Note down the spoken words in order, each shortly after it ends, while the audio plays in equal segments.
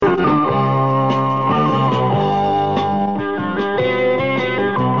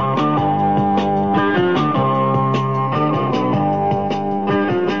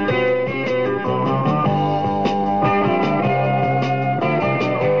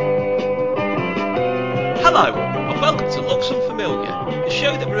Hello, and welcome to Looks Unfamiliar, the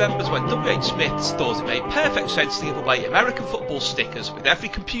show that remembers when W.H. Smith thought it made perfect sense to give away American football stickers with every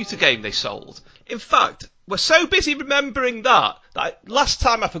computer game they sold. In fact, we're so busy remembering that last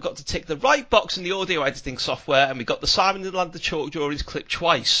time I forgot to tick the right box in the audio editing software and we got the Simon and Lander chalk drawings clip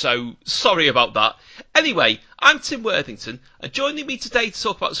twice, so sorry about that. Anyway, I'm Tim Worthington, and joining me today to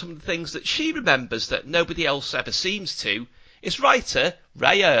talk about some of the things that she remembers that nobody else ever seems to is writer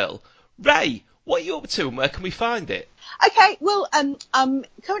Ray Earl. Ray, what are you up to and where can we find it? Okay, well, I'm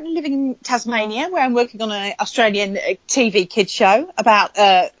currently living in Tasmania, where I'm working on an Australian TV kids show about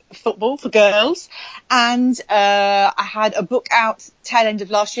football for girls, and I had a book out tail end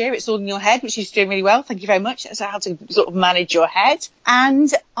of last year, It's All in Your Head, which is doing really well, thank you very much. That's how to sort of manage your head,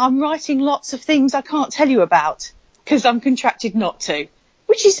 and I'm writing lots of things I can't tell you about, because I'm contracted not to.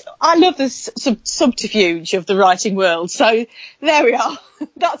 Which is, I love the subterfuge of the writing world. So there we are.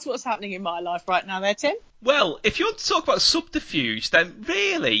 That's what's happening in my life right now there, Tim. Well, if you want to talk about subterfuge, then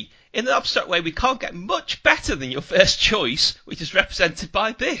really, in an abstract way, we can't get much better than your first choice, which is represented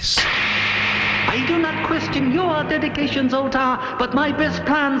by this. I do not question your dedication, Zoltar, but my best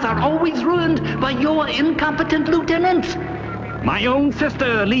plans are always ruined by your incompetent lieutenant. My own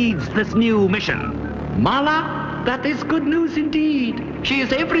sister leads this new mission. Mala? That is good news indeed. She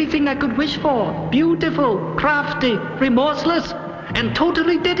is everything I could wish for. Beautiful, crafty, remorseless, and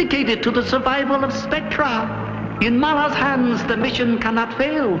totally dedicated to the survival of Spectra. In Mala's hands, the mission cannot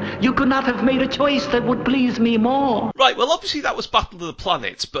fail. You could not have made a choice that would please me more. Right, well, obviously that was Battle of the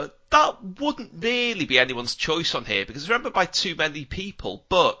Planets, but that wouldn't really be anyone's choice on here, because it's remembered by too many people,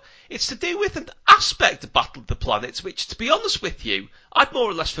 but it's to do with an aspect of Battle of the Planets, which, to be honest with you, I'd more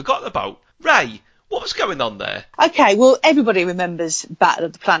or less forgotten about. Ray, what was going on there? Okay, well, everybody remembers Battle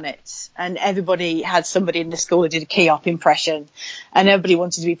of the Planets, and everybody had somebody in the school who did a Keop impression, and everybody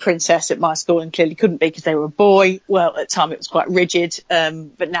wanted to be princess at my school and clearly couldn't be because they were a boy. Well, at the time it was quite rigid,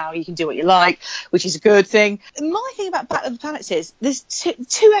 but now you can do what you like, which is a good thing. My thing about Battle of the Planets is there's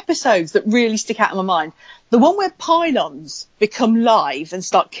two episodes that really stick out in my mind. The one where pylons become live and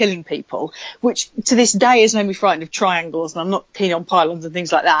start killing people, which to this day has made me frightened of triangles, and I'm not keen on pylons and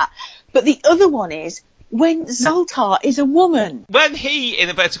things like that. But the other one is when Zoltar is a woman. When he, in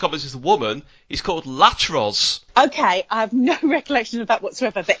inverted commas, is a woman, he's called Latros. Okay, I have no recollection of that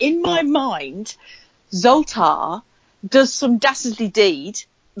whatsoever, but in my mind, Zoltar does some dastardly deed,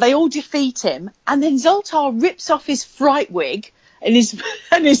 they all defeat him, and then Zoltar rips off his fright wig and his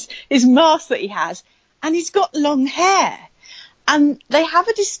mask that he has, and he's got long hair. And they have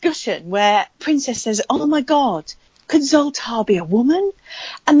a discussion where Princess says, oh my God, could Zoltar be a woman?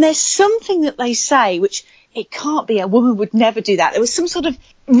 And there's something that they say, which it can't be. A woman would never do that. There was some sort of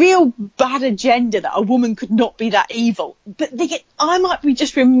real bad agenda that a woman could not be that evil. But I might be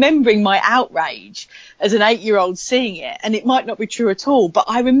just remembering my outrage as an 8-year-old seeing it, and it might not be true at all. But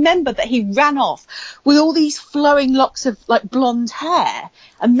I remember that he ran off with all these flowing locks of like blonde hair,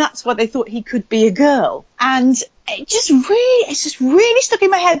 and that's why they thought he could be a girl. And it's just really stuck in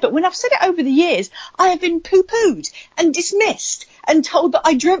my head. But when I've said it over the years, I have been poo-pooed and dismissed and told that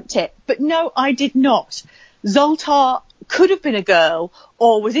I dreamt it. But no, I did not. Zoltar could have been a girl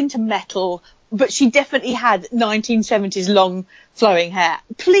or was into metal, but she definitely had 1970s long flowing hair.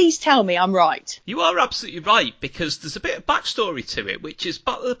 Please tell me I'm right. You are absolutely right, because there's a bit of backstory to it, which is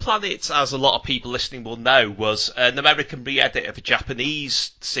Battle of the Planets, as a lot of people listening will know, was an American re-edit of a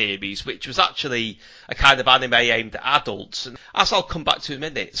Japanese series, which was actually a kind of anime aimed at adults. And as I'll come back to in a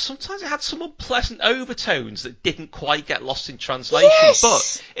minute, sometimes it had some unpleasant overtones that didn't quite get lost in translation. Yes!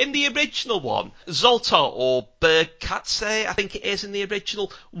 But in the original one, Zoltar, or Berkatse, I think it is in the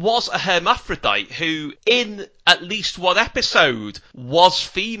original, was a hermaphrodite who, in at least one episode, was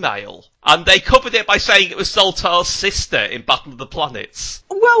female. And they covered it by saying it was Zoltar's sister in Battle of the Planets.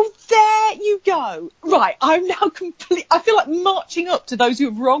 Well, there you go. Right, I'm now I feel like marching up to those who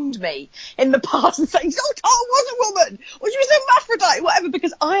have wronged me in the past and saying Zoltar was a woman, or she was a hermaphrodite, whatever,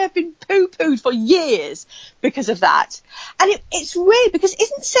 because I have been poo-pooed for years because of that. And it's weird, because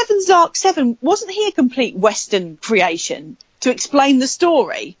isn't Seven Zark 7, wasn't he a complete Western creation to explain the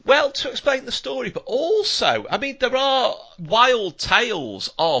story? Well, to explain the story, but also, I mean, there are wild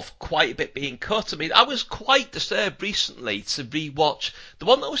tales of quite a bit being cut. I mean, I was quite disturbed recently to rewatch the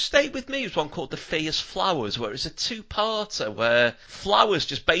one that stayed with me was one called The Fierce Flowers, where it's a two-parter where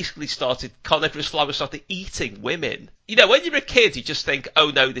carnivorous flowers started eating women. You know, when you're a kid, you just think, oh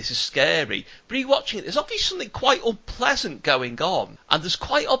no, this is scary. Rewatching it, there's obviously something quite unpleasant going on. And there's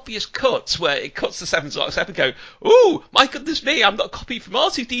quite obvious cuts where it cuts to Seven Zark 7 going, ooh, my goodness me, I'm not a copy from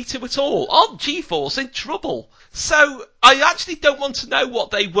R2-D2 at all. Aren't G-Force in trouble? So I actually don't want to know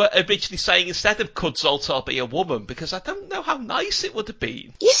what they were originally saying instead of could Zoltar be a woman, because I don't know how nice it would have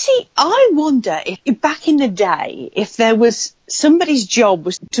been. You see, I wonder if back in the day, if there was somebody's job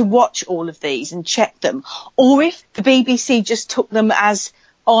was to watch all of these and check them, or if the BBC just took them as,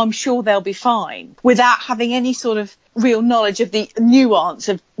 oh, I'm sure they'll be fine, without having any sort of real knowledge of the nuance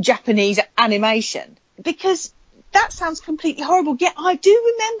of Japanese animation. Because that sounds completely horrible. Yet I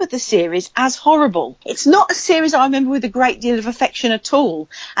do remember the series as horrible. It's not a series I remember with a great deal of affection at all.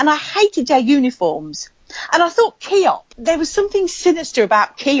 And I hated their uniforms. And I thought Keop, there was something sinister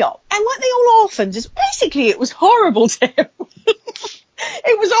about Keop. And weren't they all orphans? Basically, it was horrible, Tim.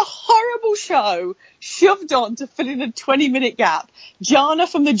 It was a horrible show shoved on to fill in a 20-minute gap. Jana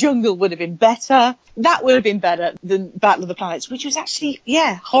from the Jungle would have been better. That would have been better than Battle of the Planets, which was actually,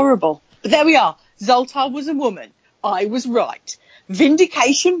 horrible. But there we are. Zoltar was a woman. I was right.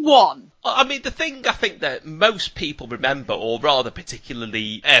 Vindication won. I mean, the thing I think that most people remember, or rather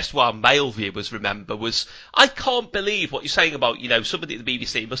particularly erstwhile male viewers remember, was, I can't believe what you're saying about, somebody at the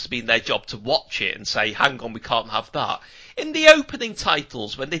BBC must have been their job to watch it and say, hang on, we can't have that. In the opening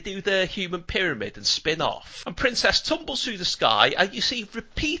titles, when they do the human pyramid and spin off, and Princess tumbles through the sky, and you see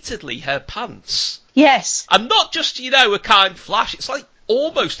repeatedly her pants. Yes. And not just, a kind flash, it's like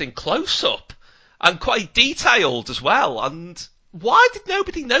almost in close-up. And quite detailed as well. And why did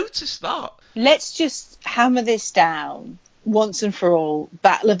nobody notice that? Let's just hammer this down once and for all.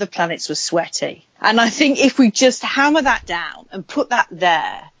 Battle of the Planets was sweaty. And I think if we just hammer that down and put that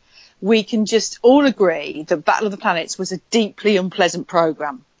there, we can just all agree that Battle of the Planets was a deeply unpleasant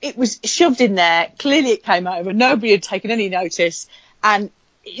programme. It was shoved in there. Clearly it came over. Nobody had taken any notice. And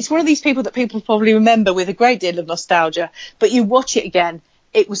it's one of these people that people probably remember with a great deal of nostalgia. But you watch it again.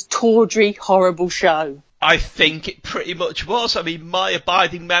 It was tawdry, horrible show. I think it pretty much was. I mean, my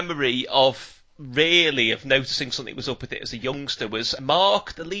abiding memory of noticing something was up with it as a youngster was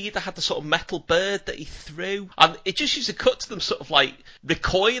Mark, the leader, had the sort of metal bird that he threw. And it just used to cut to them sort of like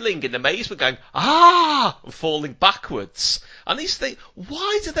recoiling in amazement, going, ah, and falling backwards. And these things,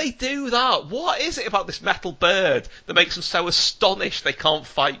 why do they do that? What is it about this metal bird that makes them so astonished they can't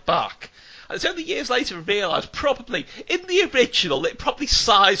fight back? And it's only years later I realised probably in the original it probably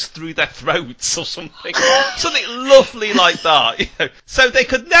sized through their throats or something. Something lovely like that. So they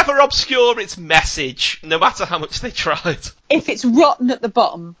could never obscure its message, no matter how much they tried. If it's rotten at the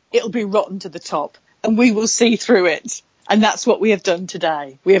bottom, it'll be rotten to the top. And we will see through it. And that's what we have done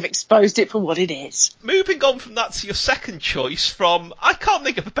today. We have exposed it for what it is. Moving on from that to your second choice from, I can't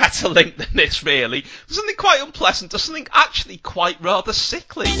think of a better link than this really. Something quite unpleasant to something actually quite rather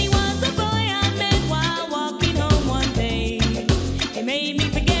sickly. And he was a boy I met while walking home one day. He made me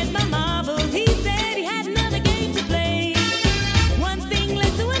forget my marbles. He said he had another game to play. One thing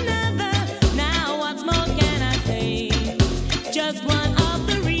led to another. Now what more can I say? Just one of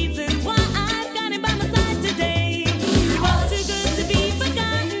the reasons why I've got him by my side today. He was too good to be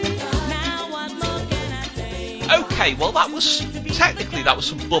forgotten. Now what more can I say? Okay, well that was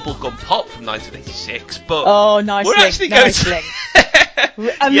some bubblegum pop from 1986, but nice we're link, actually going nice to... link.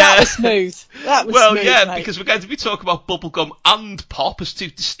 And that was smooth. Mate. Because we're going to be talking about bubblegum and pop as two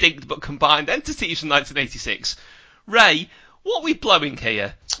distinct but combined entities from 1986. Ray, what are we blowing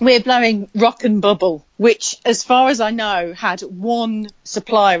here? We're blowing Rock and Bubble, which, as far as I know, had one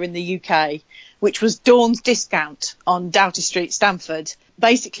supplier in the UK, which was Dawn's Discount on Doughty Street, Stamford.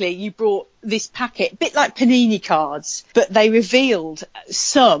 Basically, you brought this packet, a bit like Panini cards, but they revealed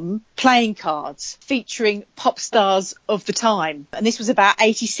some playing cards featuring pop stars of the time. And this was about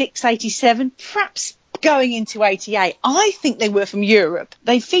 86, 87, perhaps going into 88. I think they were from Europe.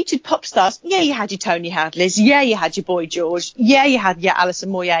 They featured pop stars. Yeah, you had your Tony Hadleys. Yeah, you had your Boy George. Yeah, you had your Alison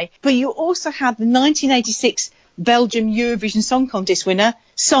Moyet. But you also had the 1986 Belgium Eurovision Song Contest winner,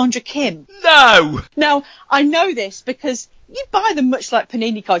 Sandra Kim. No! Now, I know this because you buy them much like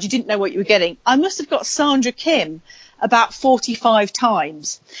Panini cards. You didn't know what you were getting. I must have got Sandra Kim about 45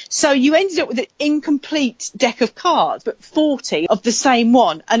 times. So you ended up with an incomplete deck of cards, but 40 of the same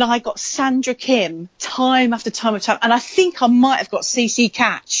one. And I got Sandra Kim time after time after time. And I think I might have got CC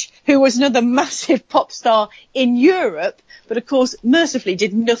Catch, who was another massive pop star in Europe, but of course, mercifully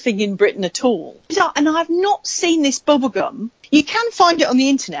did nothing in Britain at all. And I've not seen this bubblegum. You can find it on the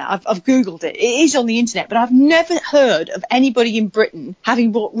internet. I've Googled it. It is on the internet, but I've never heard of anybody in Britain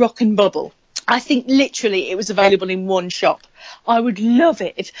having bought Rock and Bubble. I think literally it was available in one shop. I would love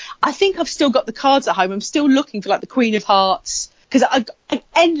it. I think I've still got the cards at home. I'm still looking for like the Queen of Hearts, because I got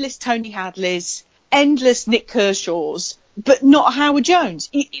endless Tony Hadleys, endless Nick Kershaw's, but not Howard Jones.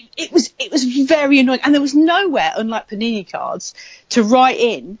 It was very annoying. And there was nowhere, unlike Panini cards, to write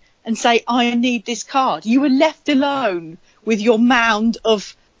in and say, I need this card. You were left alone with your mound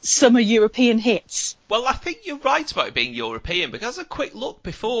of summer European hits. Well, I think you're right about it being European, because a quick look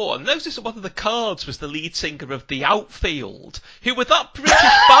before, and noticed that one of the cards was the lead singer of The Outfield, who were that British band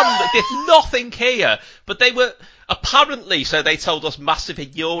that did nothing here, but they were apparently, so they told us, massive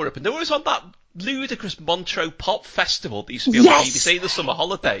in Europe, and they were always on that ludicrous Montreux Pop Festival that used to be on the BBC in the summer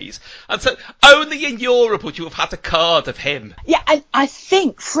holidays, and so only in Europe would you have had a card of him. Yeah, and I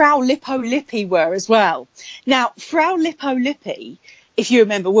think Frau Lippo Lippi were as well. Now, Frau Lippo Lippi, if you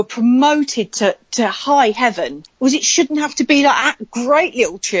remember, were promoted to high heaven. It shouldn't have to be like that. Great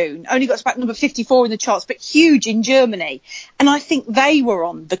little tune. Only got to about number 54 in the charts, but huge in Germany. And I think they were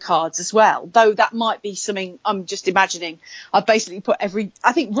on the cards as well, though that might be something I'm just imagining. I basically put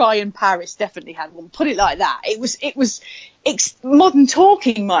I think Ryan Paris definitely had one. Put it like that. Modern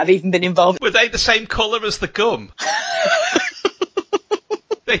Talking might have even been involved. Were they the same colour as the gum?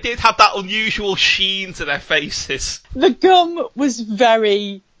 They did have that unusual sheen to their faces. The gum was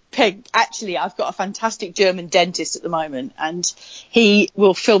very pink. Actually, I've got a fantastic German dentist at the moment, and he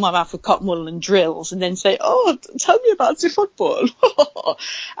will fill my mouth with cotton wool and drills and then say, oh, tell me about the football.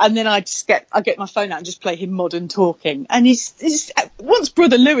 And then I get my phone out and just play him Modern Talking. And he's once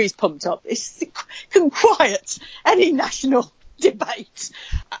Brother Louis pumped up, he can quiet any national debate.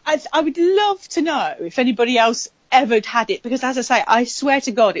 I would love to know if anybody else ever had it, because as I say, I swear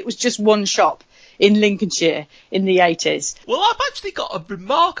to God, it was just one shop in Lincolnshire in the 80s. Well, I've actually got a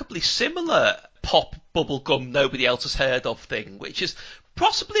remarkably similar pop bubblegum nobody else has heard of thing, which is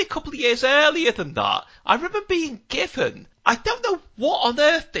possibly a couple of years earlier than that. I remember being given, I don't know what on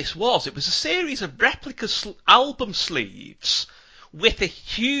earth this was, it was a series of replica album sleeves with a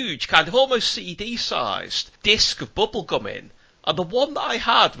huge kind of almost CD-sized disc of bubblegum in. And the one that I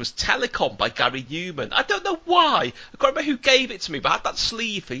had was Telecom by Gary Newman. I don't know why. I can't remember who gave it to me, but I had that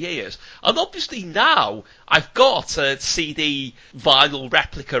sleeve for years. And obviously now I've got a CD vinyl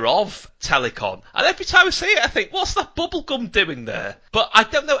replica of Telecom. And every time I see it, I think, what's that bubblegum doing there? But I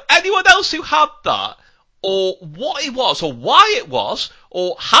don't know anyone else who had that, or what it was, or why it was,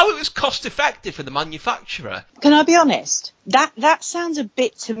 or how it was cost effective for the manufacturer. Can I be honest? That sounds a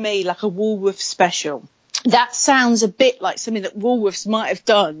bit to me like a Woolworths special. That sounds a bit like something that Woolworths might have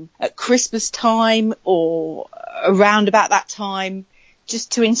done at Christmas time or around about that time,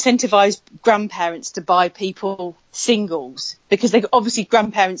 just to incentivise grandparents to buy people singles. Because they obviously,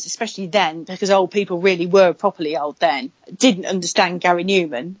 grandparents, especially then, because old people really were properly old then, didn't understand Gary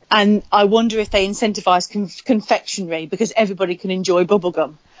Newman. And I wonder if they incentivised confectionery because everybody can enjoy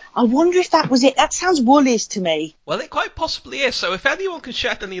bubblegum. I wonder if that was it. That sounds Woolies to me. Well, it quite possibly is. So if anyone can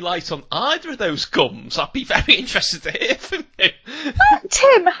shed any light on either of those gums, I'd be very interested to hear from you.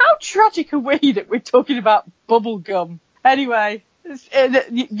 Tim, how tragic are we that we're talking about bubble gum? Anyway,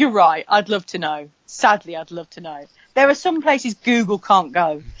 you're right. I'd love to know. Sadly, I'd love to know. There are some places Google can't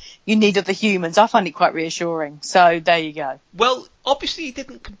go. You need other humans. I find it quite reassuring. So there you go. Well, obviously you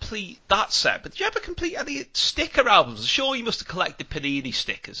didn't complete that set, but did you ever complete any sticker albums? I'm sure you must have collected Panini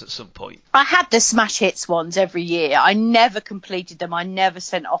stickers at some point. I had the Smash Hits ones every year. I never completed them. I never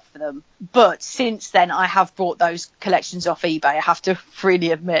sent off for them. But since then, I have bought those collections off eBay, I have to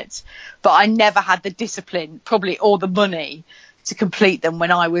freely admit. But I never had the discipline, probably, or the money to complete them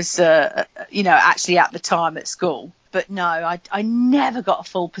when I was, actually at the time at school. But no, I never got a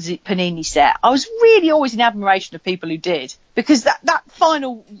full Panini set. I was really always in admiration of people who did, because that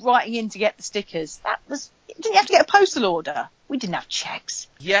final writing in to get the stickers, didn't you have to get a postal order? We didn't have checks.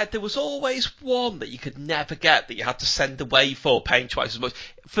 Yeah, there was always one that you could never get that you had to send away for, paying twice as much.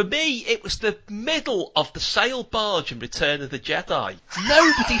 For me, it was the middle of the sail barge in Return of the Jedi.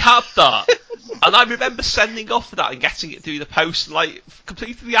 Nobody had that. And I remember sending off for that and getting it through the post, like,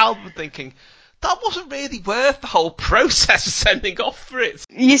 completing the album and thinking, that wasn't really worth the whole process of sending off for it.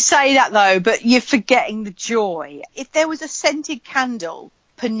 You say that, though, but you're forgetting the joy. If there was a scented candle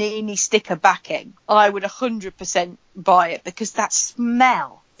Panini sticker backing, I would 100% buy it, because that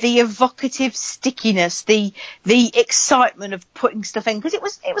smell, the evocative stickiness, the excitement of putting stuff in, because it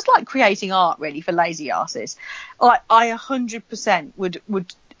was like creating art, really, for lazy arses. I 100% would.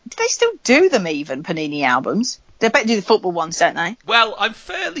 Do they still do them, even, Panini albums? They better do the football ones, don't they? Well, I'm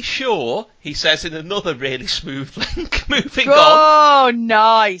fairly sure, he says in another really smooth link, moving on. Oh,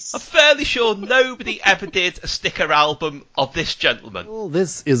 nice. I'm fairly sure nobody ever did a sticker album of this gentleman. Well,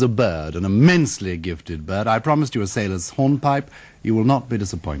 this is a bird, an immensely gifted bird. I promised you a sailor's hornpipe. You will not be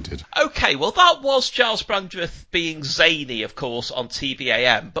disappointed. OK, well, that was Giles Brandreth being zany, of course, on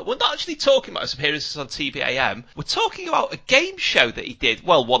TVAM. But we're not actually talking about his appearances on TVAM. We're talking about a game show that he did.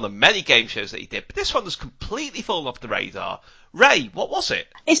 Well, one of many game shows that he did. But this one has completely fallen off the radar. Ray, what was it?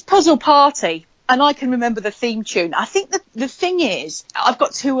 It's Puzzle Party. And I can remember the theme tune. I think that the thing is, I've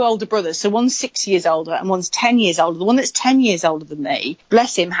got two older brothers, so one's 6 years older and one's 10 years older. The one that's 10 years older than me,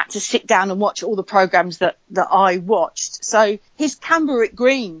 bless him, had to sit down and watch all the programmes that I watched. So his Camberwick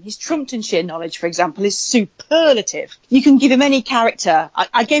Green, his Trumptonshire knowledge, for example, is superlative. You can give him any character.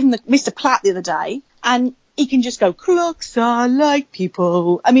 I gave him Mr. Platt the other day, and he can just go, clocks are like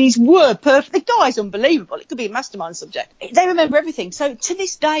people. I mean, he's word perfect. The guy's unbelievable. It could be a mastermind subject. They remember everything. So to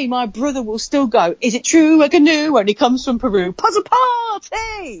this day, my brother will still go, is it true a canoe when he comes from Peru? Puzzle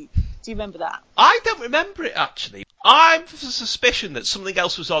Party! Do you remember that? I don't remember it, actually. I'm of the suspicion that something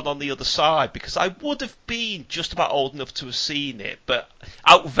else was on the other side, because I would have been just about old enough to have seen it, but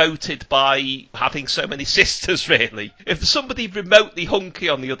outvoted by having so many sisters, really. If there's somebody remotely hunky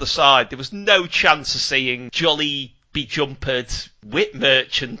on the other side, there was no chance of seeing jolly, be-jumpered wit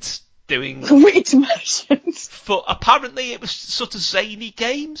merchant doing... Wit merchants. But apparently it was sort of zany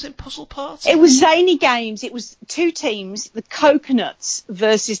games in Puzzle Party. It was zany games. It was two teams, the coconuts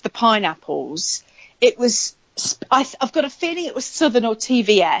versus the pineapples. It was... I've got a feeling it was Southern or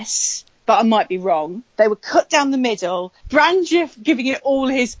TVS, but I might be wrong. They were cut down the middle, Brandreth giving it all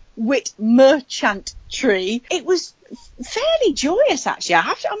his wit merchantry. It was fairly joyous, actually.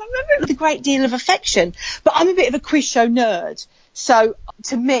 I remember it with a great deal of affection, but I'm a bit of a quiz show nerd. So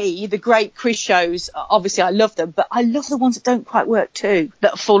to me, the great quiz shows, obviously I love them, but I love the ones that don't quite work too,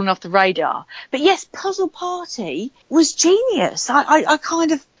 that have fallen off the radar. But yes, Puzzle Party was genius. I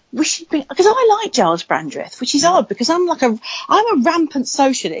kind of wish he'd been, because I like Giles Brandreth, which is odd because I'm a rampant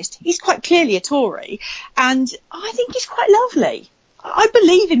socialist. He's quite clearly a Tory, and I think he's quite lovely. I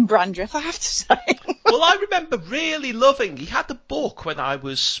believe in Brandreth, I have to say. Well, I remember really loving, he had a book when I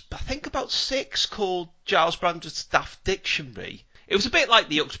was, I think about 6, called Giles Brandreth's Daft Dictionary. It was a bit like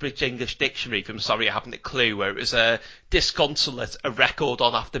the Uxbridge English Dictionary from Sorry I Haven't a Clue, where it was a disconsolate, a record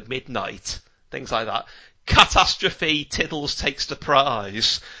on after midnight, things like that. Catastrophe, Tiddles takes the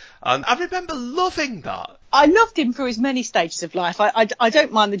prize. And I remember loving that. I loved him through his many stages of life. I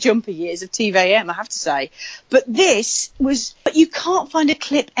don't mind the jumper years of TVAM, I have to say. But this was... But you can't find a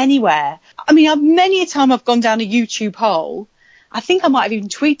clip anywhere. I mean, many a time I've gone down a YouTube hole. I think I might have even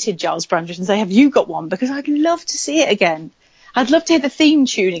tweeted Giles Brandreth and say, have you got one? Because I'd love to see it again. I'd love to hear the theme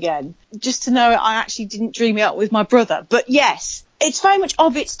tune again, just to know I actually didn't dream it up with my brother. But yes, it's very much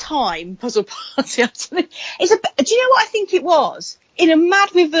of its time, Puzzle Party. Do you know what I think it was? In a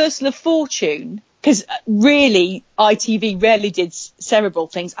mad reversal of fortune, because really ITV rarely did cerebral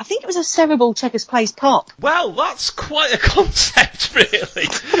things, I think it was a cerebral Checkers Place pop. Well, that's quite a concept, really.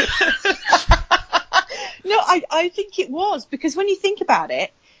 No, I think it was, because when you think about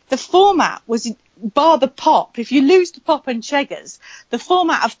it, the format was, bar the pop, if you lose the pop and Cheggers, the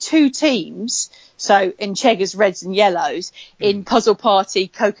format of two teams, so in Cheggers, reds and yellows, in Puzzle Party,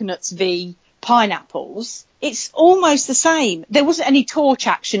 coconuts v pineapples, it's almost the same. There wasn't any torch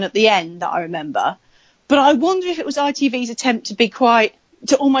action at the end that I remember, but I wonder if it was ITV's attempt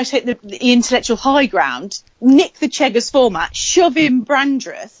to almost hit the intellectual high ground, nick the Cheggers format, shove in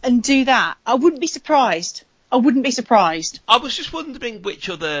Brandreth and do that. I wouldn't be surprised. I wouldn't be surprised. I was just wondering which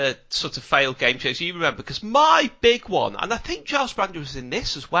other sort of failed game shows you remember, because my big one, and I think Giles Brandreth was in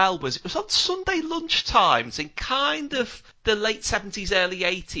this as well, it was on Sunday lunchtimes in kind of the late 70s, early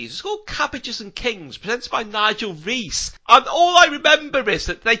 80s. It's called Cabbages and Kings, presented by Nigel Rees. And all I remember is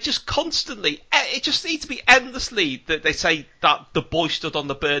that they just constantly, it just seemed to be endlessly, that they say that the boy stood on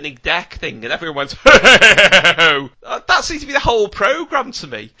the burning deck thing, and everyone went, ho! That seemed to be the whole programme to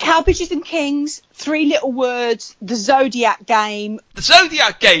me. Cabbages and Kings, Three Little Words, the Zodiac Game. The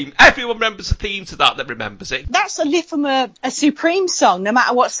Zodiac Game! Everyone remembers the theme to that remembers it. That's a lift from a Supreme song, no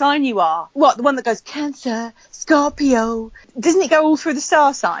matter what sign you are. What, the one that goes, Cancer, Scorpio. Doesn't it go all through the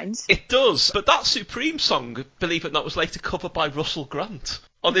star signs? It does, but that Supreme song, believe it or not, was later covered by Russell Grant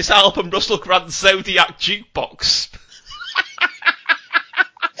on this album, Russell Grant's Zodiac Jukebox.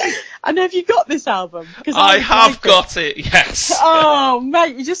 And have you got this album? I have got it, yes. Oh,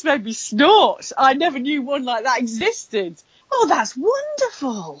 mate, you just made me snort. I never knew one like that existed. Oh, that's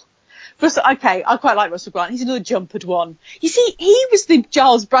wonderful. Okay, I quite like Russell Grant. He's another jumpered one. You see, he was the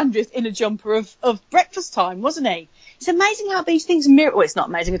Giles Brandreth inner jumper of Breakfast Time, wasn't he? It's amazing how these things mirror... Well, it's not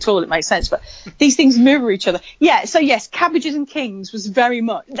amazing at all, it makes sense, but these things mirror each other. Yeah, so yes, Cabbages and Kings was very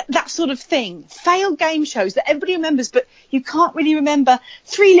much that sort of thing. Failed game shows that everybody remembers, but you can't really remember.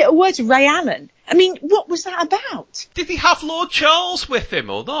 Three Little Words, Ray Allen. I mean, what was that about? Did he have Lord Charles with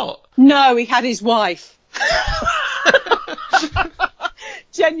him or not? No, he had his wife.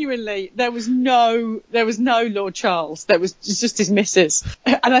 Genuinely, there was no Lord Charles. There was just his missus.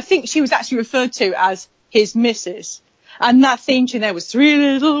 And I think she was actually referred to as his missus. And that theme tune there was Three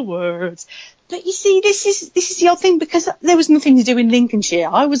Little Words. But you see, this is the odd thing, because there was nothing to do in Lincolnshire.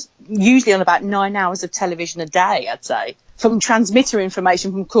 I was usually on about 9 hours of television a day, I'd say, from transmitter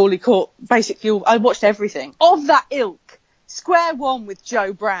information from Crawley Court. Basically, I watched everything. Of that ilk, Square One with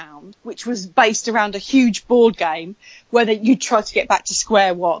Joe Brown, which was based around a huge board game where you try to get back to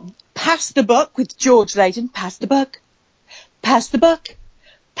square one. Pass the Buck with George Layton. Pass the buck. Pass the buck.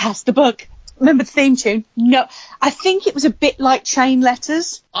 Pass the buck. Remember the theme tune? No. I think it was a bit like Chain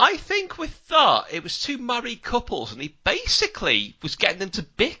Letters. I think with that, it was two married couples, and he basically was getting them to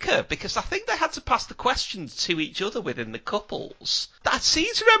bicker, because I think they had to pass the questions to each other within the couples. I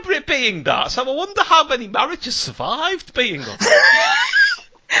seem to remember it being that, so I wonder how many marriages survived being on.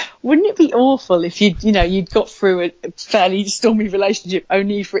 Wouldn't it be awful if you'd got through a fairly stormy relationship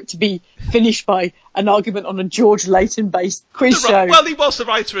only for it to be finished by an argument on a George Layton-based quiz show? Well, he was the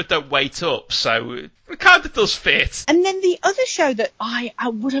writer of Don't Wait Up, so it kind of does fit. And then the other show that I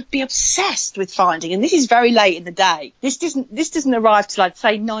would have been obsessed with finding, and this is very late in the day. This doesn't arrive till, I'd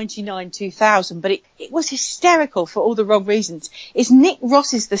say, 99, 2000, but it was hysterical for all the wrong reasons. Is Nick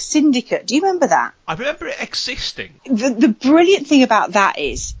Ross's The Syndicate. Do you remember that? I remember it existing. The brilliant thing about that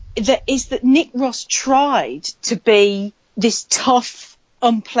is that Nick Ross tried to be this tough,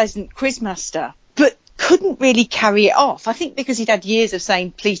 unpleasant quizmaster, but couldn't really carry it off. I think because he'd had years of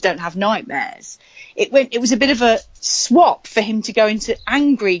saying, please don't have nightmares. It was a bit of a swap for him to go into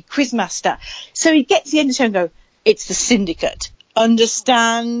angry quizmaster. So he'd get to the end of the show and go, it's the Syndicate.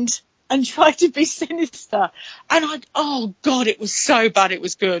 Understand? And try to be sinister. And oh God, it was so bad. It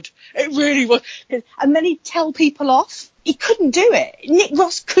was good. It really was. And then he'd tell people off. He couldn't do it. Nick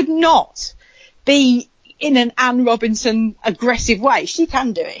Ross could not be in an Anne Robinson aggressive way. She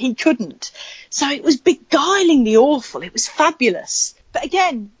can do it. He couldn't. So it was beguilingly awful. It was fabulous. But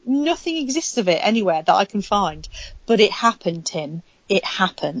again, nothing exists of it anywhere that I can find. But it happened, Tim. It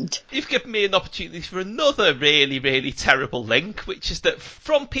happened. You've given me an opportunity for another really, really terrible link, which is that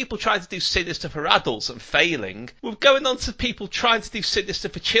from people trying to do Sinister for adults and failing, we're going on to people trying to do Sinister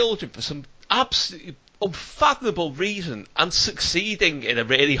for children for some absolutely unfathomable reason and succeeding in a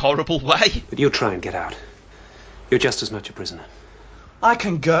really horrible way. But you try and get out. You're just as much a prisoner. I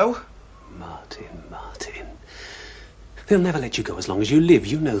can go. Martin. They'll never let you go as long as you live.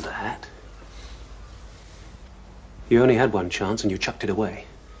 You know that. You only had one chance and you chucked it away.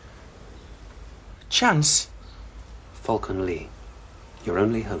 Chance? Falcon Lee. Your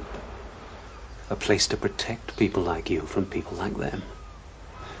only hope. A place to protect people like you from people like them.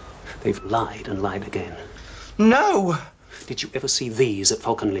 They've lied and lied again. No! Did you ever see these at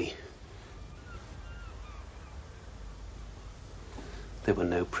Falcon Lee? There were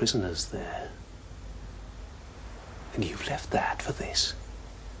no prisoners there. And you've left that for this.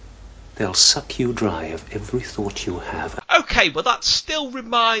 They'll suck you dry of every thought you have. Okay, well that still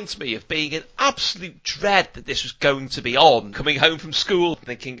reminds me of being in absolute dread that this was going to be on. Coming home from school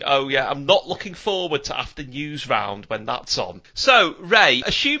thinking, oh yeah, I'm not looking forward to after news round when that's on. So, Ray,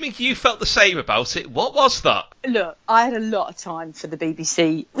 assuming you felt the same about it, what was that? Look, I had a lot of time for the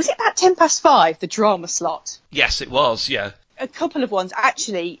BBC. Was it about 5:10, the drama slot? Yes, it was, yeah. A couple of ones.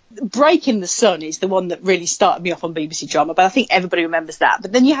 Actually, Breaking the Sun is the one that really started me off on BBC Drama, but I think everybody remembers that.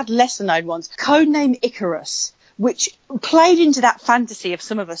 But then you had lesser known ones. Codename Icarus, which played into that fantasy of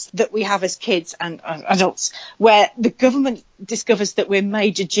some of us that we have as kids and adults, where the government discovers that we're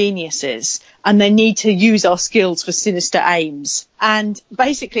major geniuses and they need to use our skills for sinister aims. And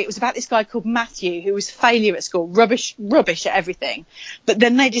basically it was about this guy called Matthew who was a failure at school, rubbish at everything. But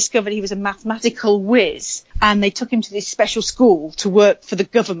then they discovered he was a mathematical whiz and they took him to this special school to work for the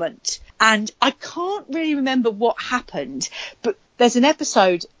government. And I can't really remember what happened, but there's an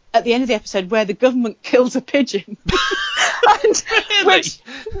episode at the end of the episode where the government kills a pigeon. And Really?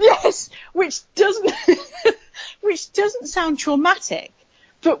 which doesn't sound traumatic,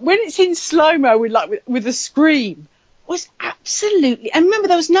 but when it's in slow-mo with a scream, was absolutely... And remember,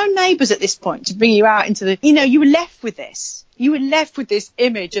 there was no neighbours at this point to bring you out into the... You were left with this. You were left with this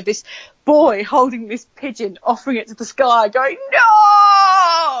image of this boy holding this pigeon, offering it to the sky, going,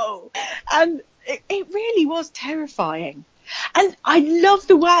 no! And it really was terrifying. And I love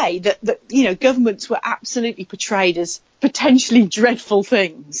the way that governments were absolutely portrayed as potentially dreadful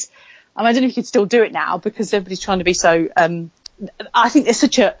things. I don't know if you could still do it now because everybody's trying to be so... I think there's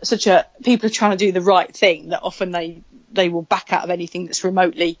such a people are trying to do the right thing that often they will back out of anything that's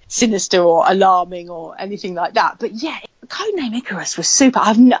remotely sinister or alarming or anything like that. But yeah, Codename Icarus was super.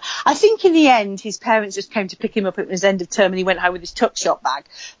 I think in the end, his parents just came to pick him up at his end of term and he went home with his tuck shop bag.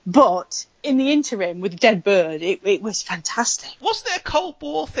 But in the interim, with the dead bird, it was fantastic. Wasn't it a Cold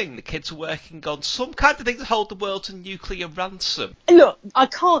War thing the kids were working on? Some kind of thing to hold the world to nuclear ransom? Look, I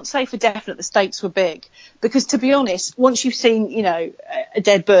can't say for definite the stakes were big, because to be honest, once you've seen, you know, a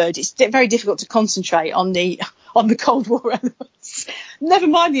dead bird, it's very difficult to concentrate on the Cold War elements. Never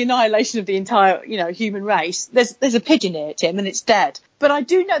mind the annihilation of the entire, you know, human race. There's a pigeon here, Tim, and it's dead. But I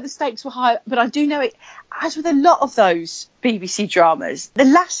do know the stakes were high, but I do know it, as with a lot of those BBC dramas, the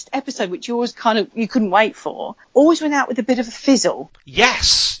last episode, which you couldn't wait for, always went out with a bit of a fizzle.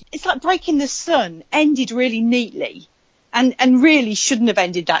 Yes! It's like Breaking the Sun ended really neatly. And really shouldn't have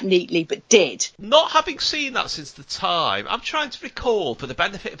ended that neatly, but did. Not having seen that since the time, I'm trying to recall, for the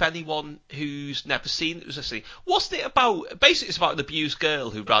benefit of anyone who's never seen it, wasn't it about, basically it's about an abused girl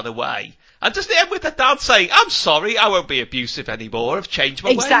who ran away. And doesn't it end with her dad saying, I'm sorry, I won't be abusive anymore, I've changed my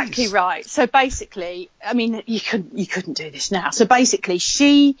ways. Exactly right. So basically, I mean, you couldn't do this now. So basically,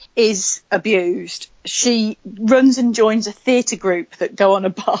 she is abused. She runs and joins a theatre group that go on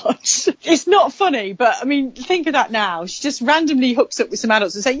a barge. It's not funny, but I mean, think of that now. She just randomly hooks up with some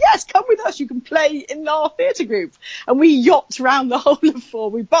adults and say, yes, come with us, you can play in our theatre group. And we yacht around the whole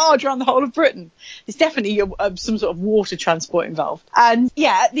of, we barge around the whole of Britain. There's definitely some sort of water transport involved. And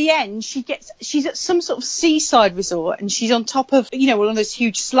yeah, at the end, she's at some sort of seaside resort and she's on top of, you know, one of those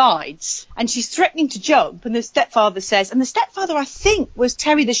huge slides. And she's threatening to jump. And the stepfather says, and the stepfather, I think, was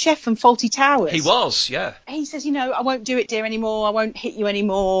Terry the chef from Fawlty Towers. He was, yeah. He says, you know, I won't do it, dear, anymore. I won't hit you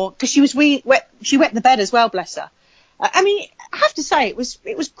anymore. Because she was she wet the bed as well, bless her. I mean, I have to say, it was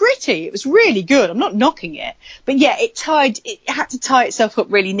gritty. It was really good. I'm not knocking it. But yeah, it had to tie itself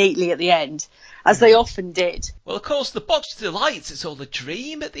up really neatly at the end, as they often did. Well, of course, the Box of Delights, it's all a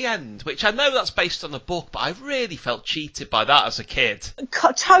dream at the end, which I know that's based on a book, but I really felt cheated by that as a kid.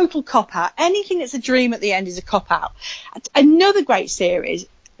 Total cop-out. Anything that's a dream at the end is a cop-out. Another great series,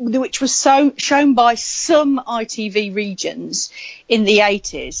 which was shown by some ITV regions in the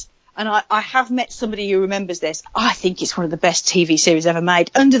 80s, and I have met somebody who remembers this. I think it's one of the best TV series ever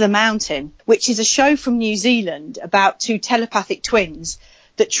made, Under the Mountain, which is a show from New Zealand about two telepathic twins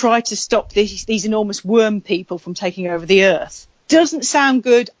that try to stop these enormous worm people from taking over the earth. Doesn't sound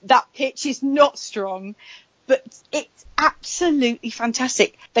good. That pitch is not strong, but it's absolutely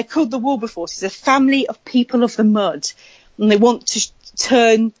fantastic. They're called the Wilberforces, a family of people of the mud, and they want to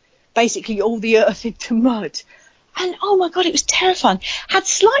turn basically all the earth into mud. And oh my God, it was terrifying. Had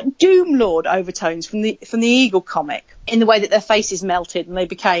slight Doom Lord overtones from the Eagle comic, in the way that their faces melted and they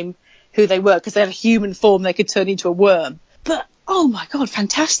became who they were because they had a human form they could turn into a worm. But oh my God,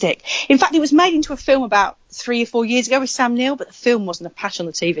 fantastic. In fact, it was made into a film about 3 or 4 years ago with Sam Neill, but the film wasn't a patch on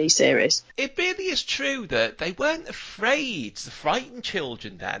the TV series. It really is true that they weren't afraid to frighten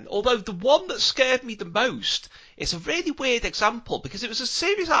children then, although the one that scared me the most is a really weird example, because it was a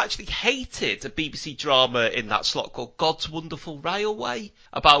series I actually hated, a BBC drama in that slot called God's Wonderful Railway,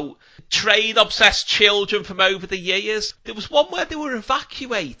 about train-obsessed children from over the years. There was one where they were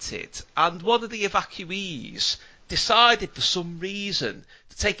evacuated, and one of the evacuees decided for some reason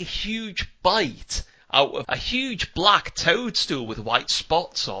to take a huge bite out of a huge black toadstool with white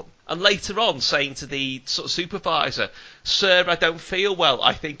spots on, and later on saying to the sort of supervisor, "Sir, I don't feel well,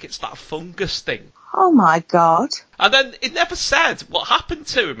 I think it's that fungus thing." Oh my God. And then it never said what happened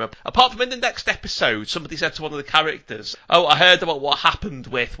to him, apart from in the next episode somebody said to one of the characters, "Oh, I heard about what happened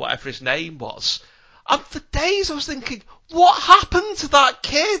with whatever his name was." And for days I was thinking, what happened to that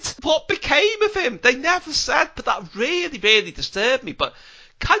kid? What became of him? They never said, but that really, really disturbed me. But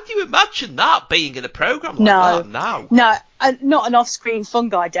can you imagine that being in a programme like that now? No, not an off-screen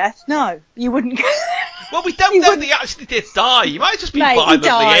fungi death. No, you wouldn't. Well, we don't know they actually did die. You might just be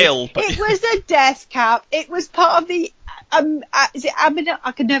violently ill. But it was a death cap. It was part of the, is it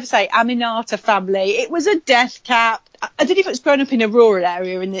I could never say Aminata family. It was a death cap. I don't know if it was grown up in a rural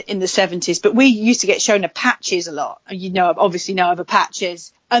area in the 70s, but we used to get shown Apaches a lot. And you know, obviously know of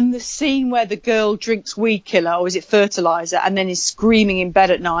Apaches. And the scene where the girl drinks weed killer, or is it fertilizer, and then is screaming in bed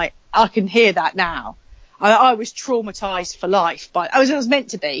at night, I can hear that now. I was traumatised for life, but I was meant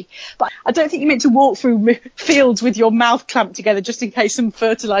to be. But I don't think you're meant to walk through fields with your mouth clamped together just in case some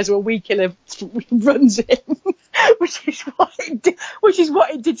fertiliser or weed killer runs in, which is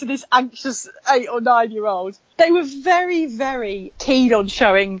what it did to this anxious 8 or 9 year old. They were very, very keen on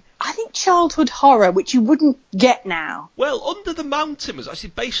showing, I think, childhood horror, which you wouldn't get now. Well, Under the Mountain was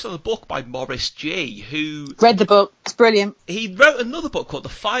actually based on a book by Maurice G, who... Read the book. It's brilliant. He wrote another book called The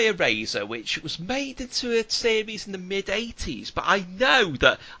Fire Raiser, which was made into a series in the mid-80s, but I know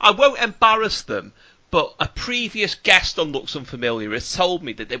that I won't embarrass them, but a previous guest on Looks Unfamiliar has told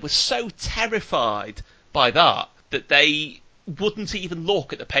me that they were so terrified by that they wouldn't even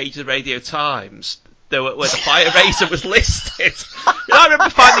look at the page of the Radio Times where the fire razor was listed. And I remember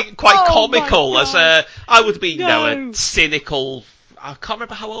finding it quite comical, as I would be, a cynical. I can't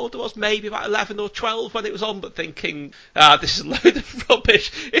remember how old I was, maybe about 11 or 12 when it was on, but thinking, this is a load of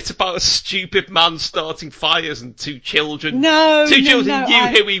rubbish. It's about a stupid man starting fires and two children. Two children knew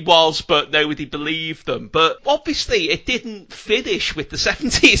who he was, but nobody believed them. But obviously it didn't finish with the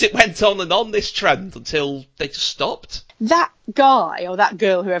 70s. It went on this trend until they just stopped. That guy or that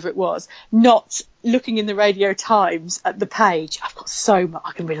girl, whoever it was, not looking in the Radio Times at the page, I've got so much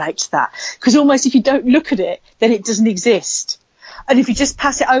I can relate to that. Because almost if you don't look at it, then it doesn't exist. And if you just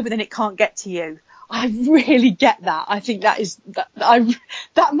pass it over, then it can't get to you. I really get that. I think that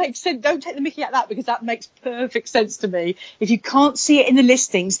makes sense. Don't take the mickey at that, because that makes perfect sense to me. If you can't see it in the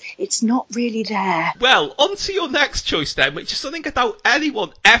listings, it's not really there. Well, on to your next choice then, which is something I doubt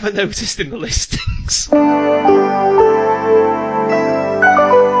anyone ever noticed in the listings.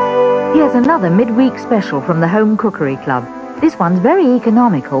 Here's another midweek special from the Home Cookery Club. This one's very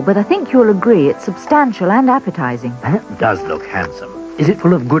economical, but I think you'll agree it's substantial and appetizing. That does look handsome. Is it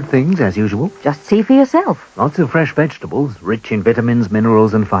full of good things, as usual? Just see for yourself. Lots of fresh vegetables, rich in vitamins,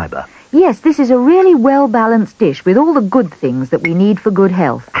 minerals and fibre. Yes, this is a really well-balanced dish with all the good things that we need for good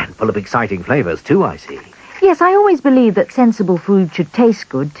health. And full of exciting flavours, too, I see. Yes, I always believe that sensible food should taste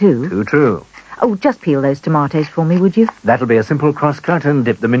good, too. Too true. Oh, just peel those tomatoes for me, would you? That'll be a simple cross-cut, and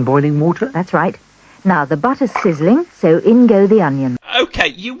dip them in boiling water? That's right. Now, the butter's sizzling, so in go the onion. Okay,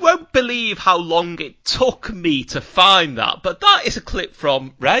 you won't believe how long it took me to find that, but that is a clip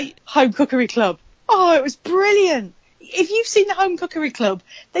from, Ray? Home Cookery Club. Oh, it was brilliant. If you've seen the Home Cookery Club,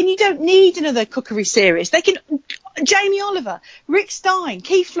 then you don't need another cookery series. They can... Jamie Oliver, Rick Stein,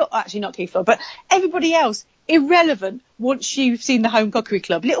 Keith Floyd... Actually, not Keith Floyd, but everybody else. Irrelevant once you've seen the Home Cookery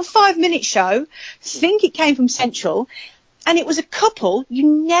Club. Little 5-minute show. Think it came from Central... And it was a couple,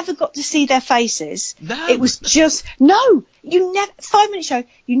 you never got to see their faces. No. It was just, no, you never, 5-minute show,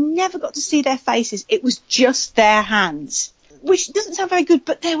 you never got to see their faces. It was just their hands, which doesn't sound very good,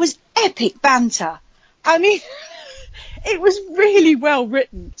 but there was epic banter. I mean, it was really well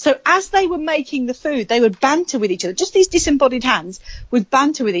written. So as they were making the food, they would banter with each other. Just these disembodied hands would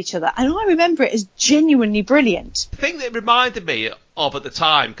banter with each other. And I remember it as genuinely brilliant. The thing that it reminded me of at the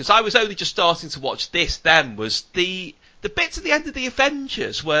time, because I was only just starting to watch this then, was the bits at the end of the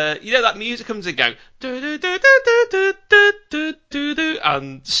Avengers where, you know, that music comes in going do,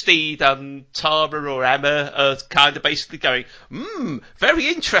 and Steed and Tara or Emma are kind of basically going, very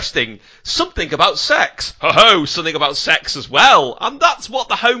interesting, something about sex, ho-ho, something about sex as well. And that's what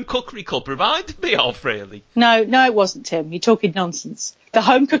the Home Cookery Club reminded me of, really. No, it wasn't, Tim. You're talking nonsense. The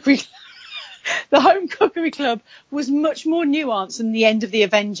Home Cookery Club was much more nuanced than the end of the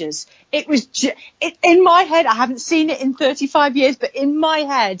Avengers. It was, in my head, I haven't seen it in 35 years, but in my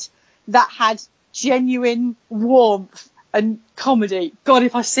head, that had genuine warmth and comedy. God,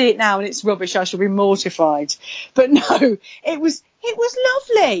 if I see it now and it's rubbish, I shall be mortified. But no, it was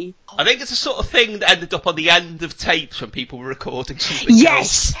lovely. I think it's the sort of thing that ended up on the end of tapes when people were recording something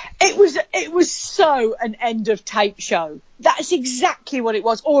else. It was so an end of tape show. That's exactly what it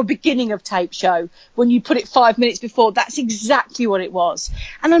was. Or a beginning of tape show. When you put it 5 minutes before, that's exactly what it was.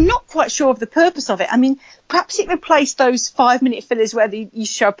 And I'm not quite sure of the purpose of it. I mean, perhaps it replaced those 5-minute fillers where you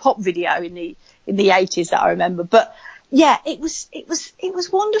show a pop video in the 80s that I remember. But yeah, it was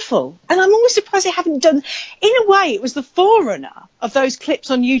wonderful. And I'm always surprised they haven't done, in a way, it was the forerunner of those clips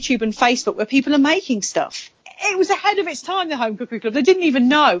on YouTube and Facebook where people are making stuff. It was ahead of its time, the Home Cookery Club. They didn't even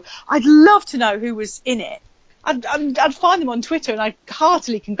know. I'd love to know who was in it. I'd find them on Twitter and I'd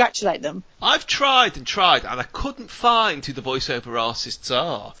heartily congratulate them. I've tried and I couldn't find who the voiceover artists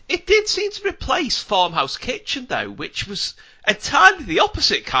are. It did seem to replace Farmhouse Kitchen, though, which was entirely the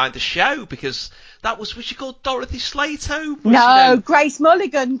opposite kind of show, because that was what you called Dorothy Slaytone. Grace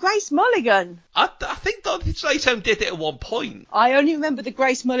Mulligan. I think Dorothy Slaytone did it at one point. I only remember the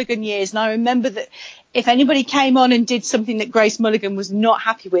Grace Mulligan years, and I remember that if anybody came on and did something that Grace Mulligan was not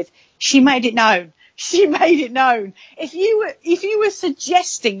happy with, she made it known. If you were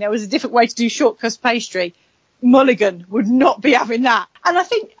suggesting there was a different way to do short crust pastry, Mulligan would not be having that. And I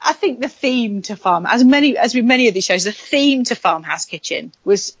think the theme to as with many of these shows, the theme to Farmhouse Kitchen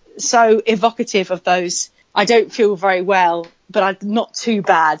was so evocative of those I don't feel very well, but I'm not too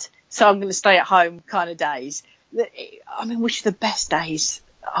bad, so I'm going to stay at home kind of days. I mean, which are the best days?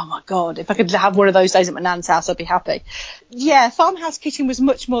 Oh my God, if I could have one of those days at my nan's house, I'd be happy. Yeah, Farmhouse Kitchen was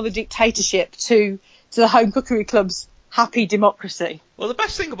much more the dictatorship to the Home Cookery Club's happy democracy. Well, the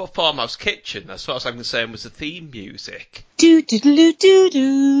best thing about Farmhouse Kitchen, as far as I'm concerned, was the theme music. I'd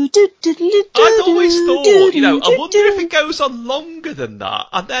always thought, I wonder if it goes on longer than that.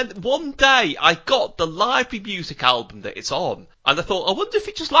 And then one day I got the library music album that it's on, and I thought, I wonder if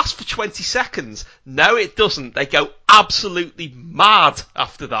it just lasts for 20 seconds. No, it doesn't. They go absolutely mad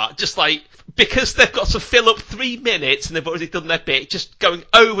after that. Just like, because they've got to fill up 3 minutes and they've already done their bit, just going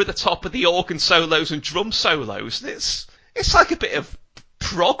over the top of the organ solos and drum solos. And it's like a bit of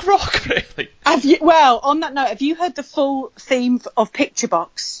prog rock, really. On that note, have you heard the full theme of Picture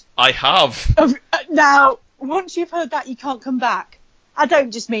Box? I have. Now, once you've heard that, you can't come back. I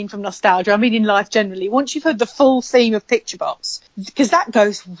don't just mean from nostalgia, I mean in life generally. Once you've heard the full theme of Picture Box, because that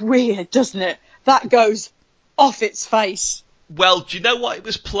goes weird, doesn't it? That goes off its face. Well, do you know what it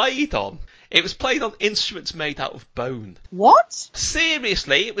was played on? It was played on instruments made out of bone. What?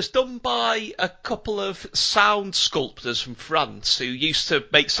 Seriously, it was done by a couple of sound sculptors from France who used to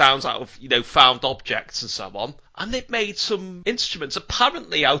make sounds out of, found objects and so on. And they've made some instruments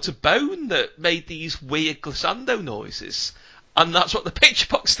apparently out of bone that made these weird glissando noises. And that's what the Picture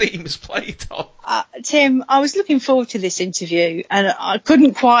Box theme is played on. Tim, I was looking forward to this interview and I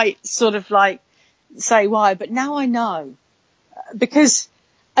couldn't quite sort of say why, but now I know. Because,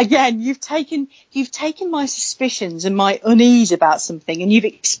 again, you've taken my suspicions and my unease about something and you've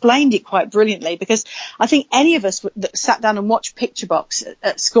explained it quite brilliantly, because I think any of us that sat down and watched Picture Box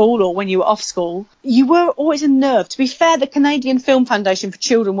at school or when you were off school, you were always unnerved. To be fair, the Canadian Film Foundation for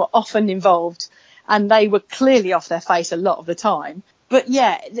Children were often involved and they were clearly off their face a lot of the time. But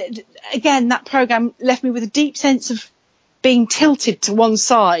yeah, again, that programme left me with a deep sense of being tilted to one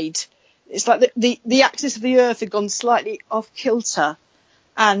side. It's like the axis of the earth had gone slightly off kilter.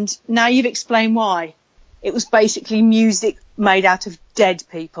 And now you've explained why. It was basically music made out of dead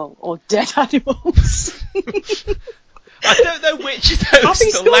people or dead animals. I don't know which of those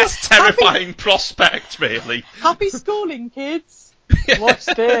is the less terrifying prospect, really. Happy schooling, kids. Watch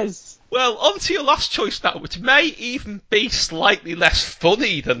this. Well, on to your last choice now, which may even be slightly less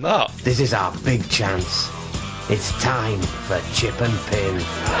funny than that. This is our big chance. It's time for Chip and Pin.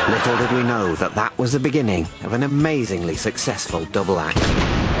 Little did we know that was the beginning of an amazingly successful double act.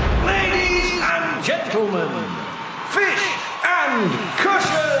 Ladies and gentlemen, Fish and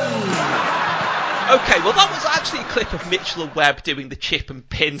Cushion! Okay, well that was actually a clip of Mitchell and Webb doing the Chip and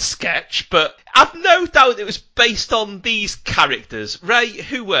Pin sketch, but I've no doubt it was based on these characters. Ray,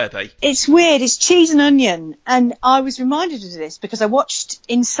 who were they? It's weird, it's Cheese and Onion, and I was reminded of this because I watched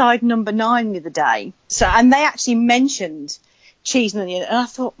Inside Number 9 the other day, and they actually mentioned Cheese and Onion, and I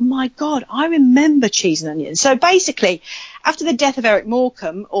thought, my God, I remember Cheese and Onion. So basically, after the death of Eric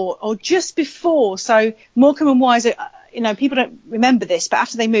Morecambe, or just before, so Morecambe and Wise, people don't remember this, but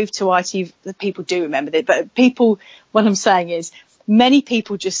after they moved to ITV, the people do remember it. But what I'm saying is, many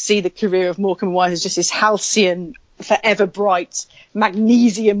people just see the career of Morecambe and Wise as just this halcyon, forever bright,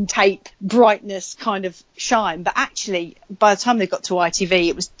 magnesium tape brightness kind of shine. But actually, by the time they got to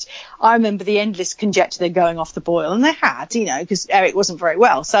ITV, I remember the endless conjecture they're going off the boil, and they had, because Eric wasn't very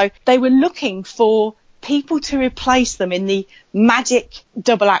well. So they were looking for people to replace them in the magic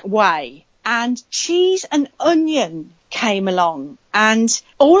double act way. And Cheese and Onion came along, and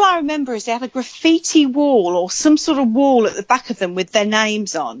all I remember is they had a graffiti wall or some sort of wall at the back of them with their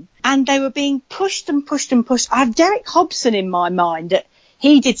names on, and they were being pushed and pushed and pushed. I have Derek Hobson in my mind that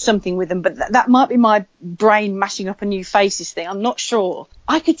he did something with them, but that might be my brain mashing up a new faces thing. I'm not sure.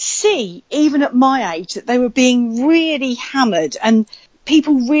 I could see, even at my age, that they were being really hammered and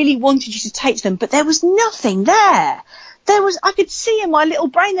people really wanted you to take to them, but there was nothing there. I could see in my little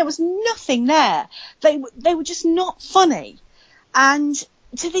brain there was nothing there. They were just not funny. And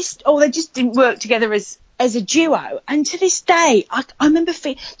they just didn't work together as a duo. And to this day, I remember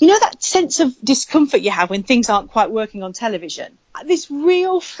feeling, that sense of discomfort you have when things aren't quite working on television? This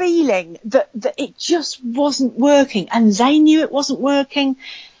real feeling that it just wasn't working, and they knew it wasn't working,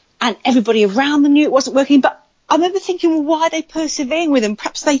 and everybody around them knew it wasn't working. But I remember thinking, well, why are they persevering with them?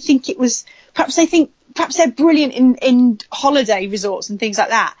 Perhaps they're brilliant in holiday resorts and things like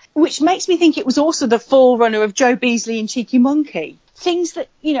that, which makes me think it was also the forerunner of Joe Beasley and Cheeky Monkey. Things that,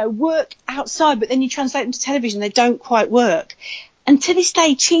 work outside, but then you translate them to television, they don't quite work. And to this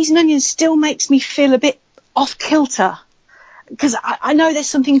day, Cheese and Onion still makes me feel a bit off kilter, because I know there's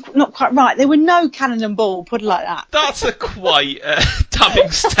something not quite right. There were no Cannon and Ball, put it like that. That's a quite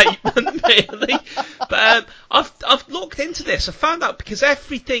damning statement, really. But I've looked into this. I found out, because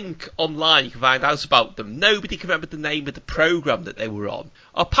everything online you can find out about them, nobody can remember the name of the programme that they were on.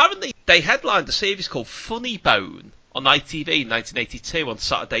 Apparently, they headlined a series called Funny Bone on ITV in 1982 on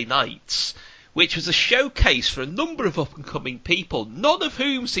Saturday nights, which was a showcase for a number of up-and-coming people, none of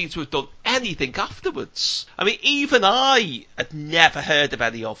whom seem to have done anything afterwards. I mean, even I had never heard of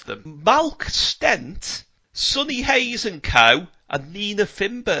any of them. Malk Stent, Sonny Hayes and Co, and Nina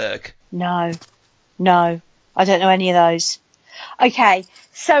Finberg. No, I don't know any of those. Okay,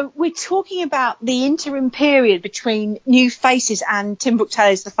 so we're talking about the interim period between New Faces and Tim Brooke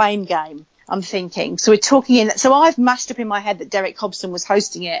Taylor's The Fame Game, I'm thinking. So we're talking so I've mashed up in my head that Derek Hobson was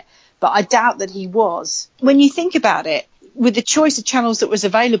hosting it, but I doubt that he was. When you think about it, with the choice of channels that was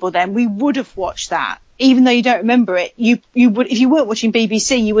available then, we would have watched that. Even though you don't remember it, you would, if you weren't watching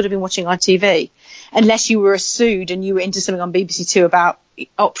BBC, you would have been watching ITV, unless you were a Sood and you were into something on BBC Two about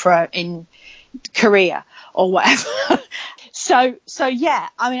opera in Korea or whatever. So yeah,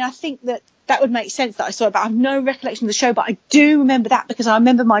 I mean, I think that would make sense that I saw it, but I have no recollection of the show. But I do remember that because I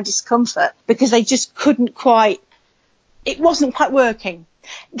remember my discomfort because they just it wasn't quite working.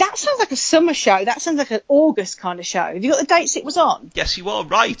 That sounds like a summer show. That sounds like an August kind of show. Have you got the dates it was on? Yes, you are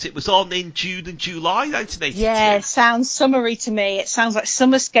right. It was on in June and July 1982. Yeah, it sounds summery to me. It sounds like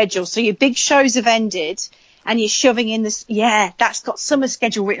summer schedule. So your big shows have ended and you're shoving in this. Yeah, that's got summer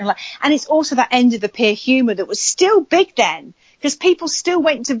schedule written on it. And it's also that end of the pier humour that was still big then. Because people still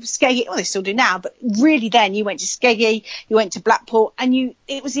went to Skeggy, well, they still do now, but really then you went to Skeggy, you went to Blackpool, and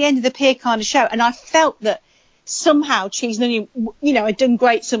it was the end of the pier kind of show. And I felt that somehow Cheese and Onion, had done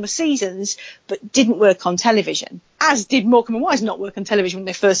great summer seasons, but didn't work on television. As did Morecambe and Wise not work on television when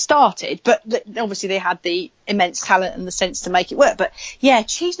they first started, but obviously they had the immense talent and the sense to make it work. But yeah,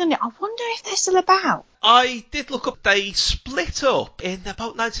 Cheese and Onion, I wonder if they're still about. I did look up, they split up in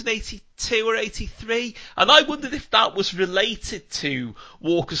about 1982 or 83, and I wondered if that was related to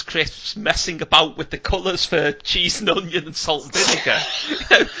Walker's Crisps messing about with the colours for Cheese and Onion and Salt and Vinegar.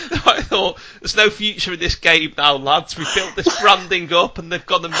 I thought, there's no future in this game now, lads. We've built this branding up and they've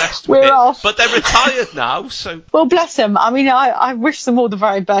gone and messed with it. Off. But they're retired now, so... Well, bless them. I mean, I wish them all the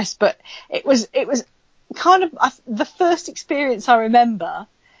very best, but it was kind of the first experience I remember,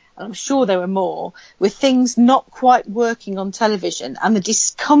 and I'm sure there were more, with things not quite working on television and the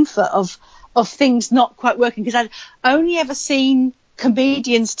discomfort of things not quite working, because I'd only ever seen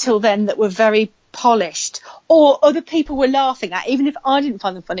comedians till then that were very polished or other people were laughing at. Even if I didn't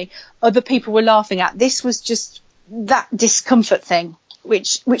find them funny, other people were laughing at. This was just that discomfort thing,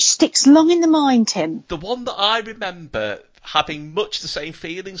 which sticks long in the mind, Tim. The one that I remember having much the same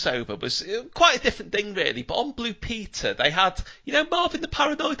feelings over was quite a different thing really, but on Blue Peter they had, Marvin the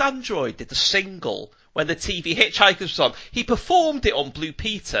Paranoid Android did the single when the TV Hitchhikers was on. He performed it on Blue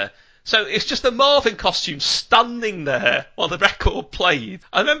Peter, so it's just a Marvin costume standing there while the record played.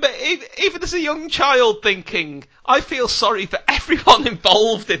 I remember even as a young child thinking, I feel sorry for everyone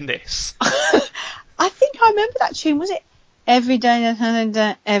involved in this. I think I remember that tune. Was it Every Day,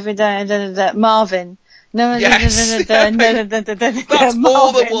 Marvin? No, yes. That's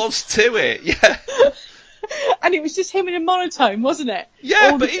all there was to it, yeah. And it was just him in a monotone, wasn't it?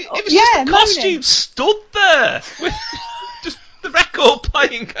 Yeah, but it was just the costume stood there with just the record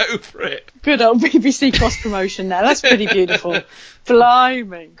playing over it. Good old BBC cross promotion there. That's pretty beautiful.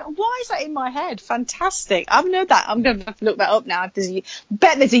 Blimey. God, why is that in my head? Fantastic. I haven't heard that. I'm going to have to look that up now.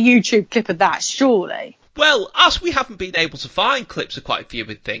 Bet there's a YouTube clip of that, surely. Well, as we haven't been able to find clips of quite a few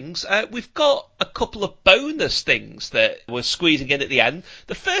of things, we've got a couple of bonus things that we're squeezing in at the end.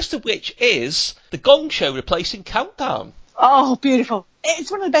 The first of which is The Gong Show replacing Countdown. Oh, beautiful.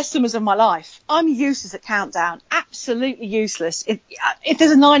 It's one of the best summers of my life. I'm useless at Countdown. Absolutely useless. If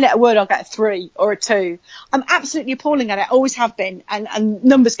there's a 9-letter word, I'll get a 3 or a 2. I'm absolutely appalling at it. Always have been. And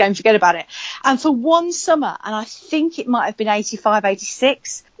numbers game, forget about it. And for one summer, and I think it might have been 85,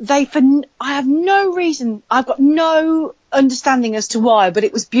 86, I have no reason, I've got no understanding as to why, but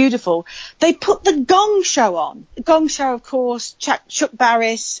it was beautiful. They put The Gong Show on. The Gong Show, of course, Chuck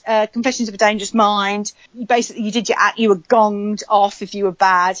Barris, Confessions of a Dangerous Mind. Basically, you did your act, you were gonged off if you were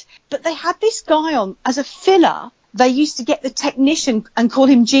bad. But they had this guy on as a filler. They used to get the technician and call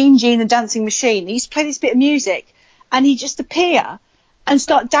him Gene the Dancing Machine. He used to play this bit of music and he'd just appear and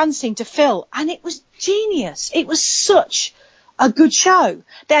start dancing to Phil. And it was genius. It was such a good show.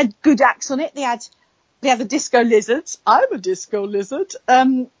 They had good acts on it. They had the Disco Lizards. I'm a Disco Lizard.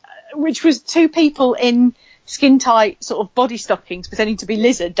 Which was two people in skin tight sort of body stockings pretending to be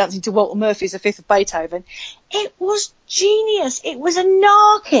lizard dancing to Walter Murphy's The Fifth of Beethoven. It was genius. It was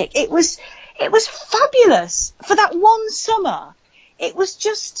anarchic. It was fabulous for that one summer. It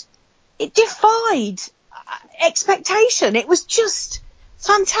defied expectation. It was just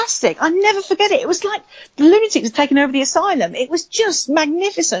fantastic. I never forget it. It was like the lunatics had taken over the asylum. It was just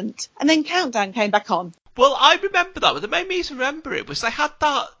magnificent. And then Countdown came back on. Well, I remember that, but the main reason I remember it was they had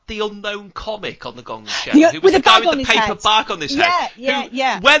the unknown comic on the Gong Show, Yeah, who was with the a guy bag with on the his paper head. bag on his head.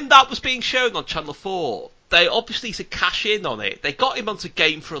 Yeah. When that was being shown on Channel 4, they obviously to cash in on it. They got him onto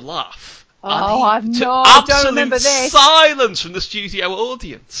Game for a Laugh. Oh, and I he took don't remember absolute this. silence from the studio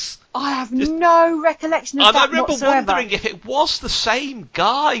audience. I have no recollection of And I that remember whatsoever. wondering if it was the same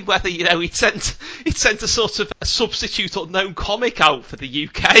guy, whether, he'd sent a sort of a substitute unknown comic out for the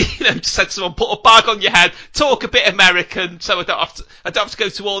UK, just said someone put a bag on your head, talk a bit American, so I don't have to go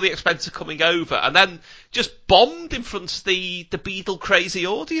to all the expense of coming over, and then just bombed in front of the Beadle crazy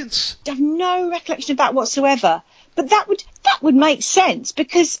audience. I have no recollection of that whatsoever. But that would make sense,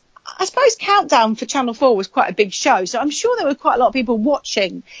 because I suppose Countdown for Channel 4 was quite a big show, so I'm sure there were quite a lot of people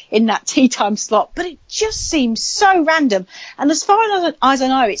watching in that tea time slot, but it just seems so random. And as far as I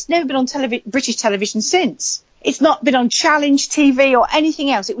know, it's never been on British television since. It's not been on Challenge TV or anything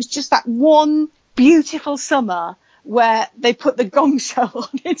else. It was just that one beautiful summer where they put the Gong Show on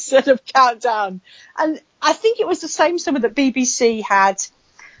instead of Countdown. And I think it was the same summer that BBC had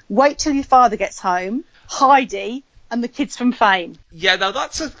Wait Till Your Father Gets Home, Heidi, and the Kids from Fame. Yeah, now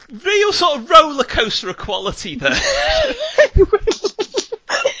that's a real sort of roller coaster of quality there.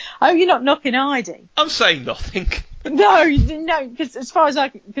 Oh, you're not knocking Heidi. I'm saying nothing. No, because as far as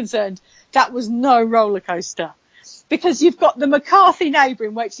I'm concerned, that was no roller coaster. Because you've got the McCarthy neighbour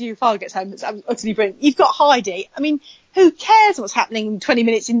in Wait Till Your Father Gets Home, that's utterly brilliant. You've got Heidi. I mean, who cares what's happening in 20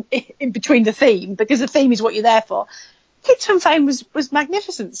 minutes in between the theme, because the theme is what you're there for. Kids from Fame was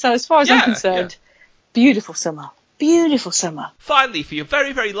magnificent. So as far as I'm concerned, beautiful summer. Beautiful summer. Finally, for your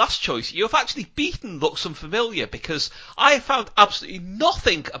very, very last choice, you have actually beaten Looks Unfamiliar, because I have found absolutely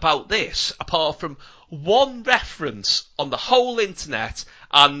nothing about this apart from one reference on the whole internet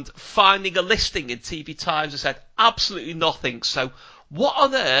and finding a listing in TV Times that said absolutely nothing. So what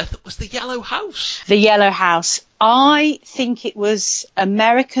on earth was the Yellow House? The Yellow House. I think it was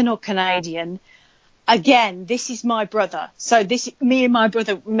American or Canadian. Again, this is my brother. So me and my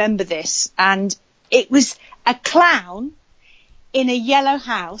brother remember this, and it was a clown in a yellow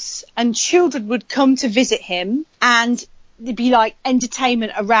house, and children would come to visit him, and there'd be like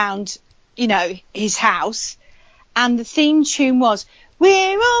entertainment around, his house. And the theme tune was,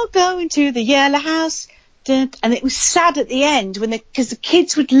 "We're all going to the Yellow House." And it was sad at the end because the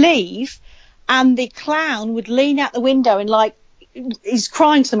kids would leave, and the clown would lean out the window and he's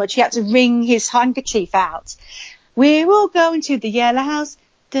crying so much he had to wring his handkerchief out. "We're all going to the Yellow House."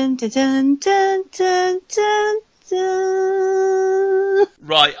 Dun, dun, dun, dun, dun, dun, dun.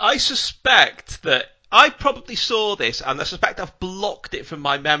 Right, I suspect that I probably saw this, and I suspect I've blocked it from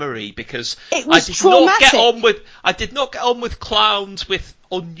my memory because it was I did not get on with clowns with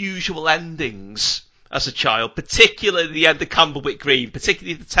unusual endings as a child, particularly the end of Camberwick Green,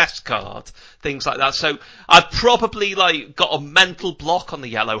 particularly the test card, things like that. So I probably got a mental block on the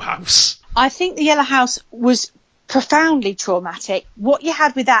Yellow House. I think the Yellow House was profoundly traumatic. What you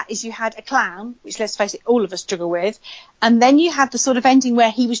had with that is you had a clown, which, let's face it, all of us struggle with, and then you had the sort of ending where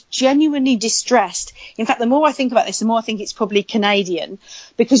he was genuinely distressed. In fact, the more I think about this, the more I think it's probably Canadian,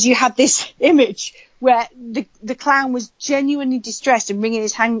 because you had this image where the clown was genuinely distressed and wringing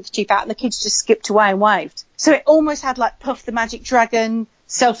his handkerchief out, and the kids just skipped away and waved. So it almost had like Puff the Magic Dragon,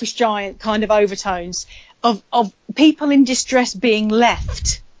 Selfish Giant kind of overtones of people in distress being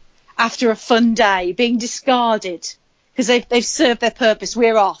left after a fun day, being discarded because they've served their purpose.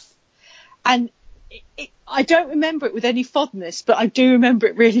 We're off. And I don't remember it with any fondness, but I do remember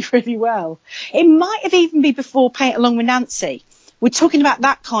it really, really well. It might have even been before Paint Along with Nancy. We're talking about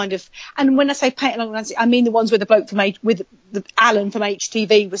that kind of, and when I say Paint Along with Nancy, I mean the ones where the bloke with Alan from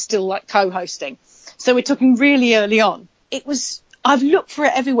HTV was still co-hosting. So we're talking really early on. I've looked for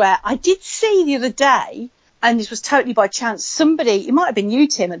it everywhere. I did see the other day, and this was totally by chance, somebody, it might have been you,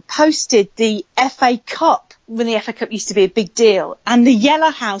 Tim, had posted the FA Cup when the FA Cup used to be a big deal. And the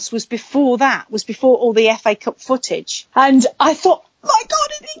Yellow House was before that, was before all the FA Cup footage. And I thought, my God,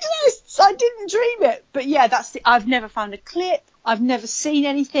 it exists! I didn't dream it. But yeah, I've never found a clip. I've never seen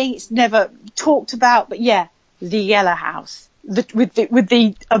anything. It's never talked about. But yeah, the Yellow House with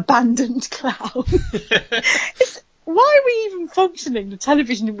the abandoned clown. Why are we even functioning, the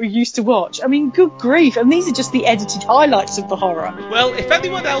television that we used to watch? I mean, good grief. And these are just the edited highlights of the horror. Well, if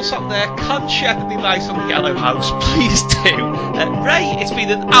anyone else out there can shed any light on the Yellow House, please do. Ray, it's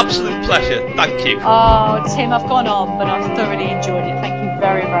been an absolute pleasure. Thank you. Oh, Tim, I've gone on, but I've thoroughly enjoyed it. Thank you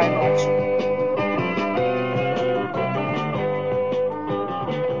very, very much.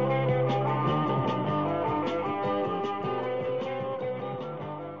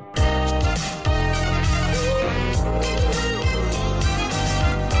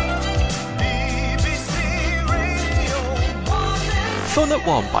 BBC Fun at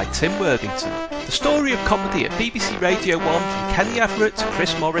One by Tim Worthington. The story of comedy at BBC Radio 1 from Kenny Everett to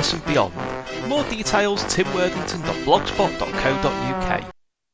Chris Morris and beyond. For more details, timworthington.blogspot.co.uk.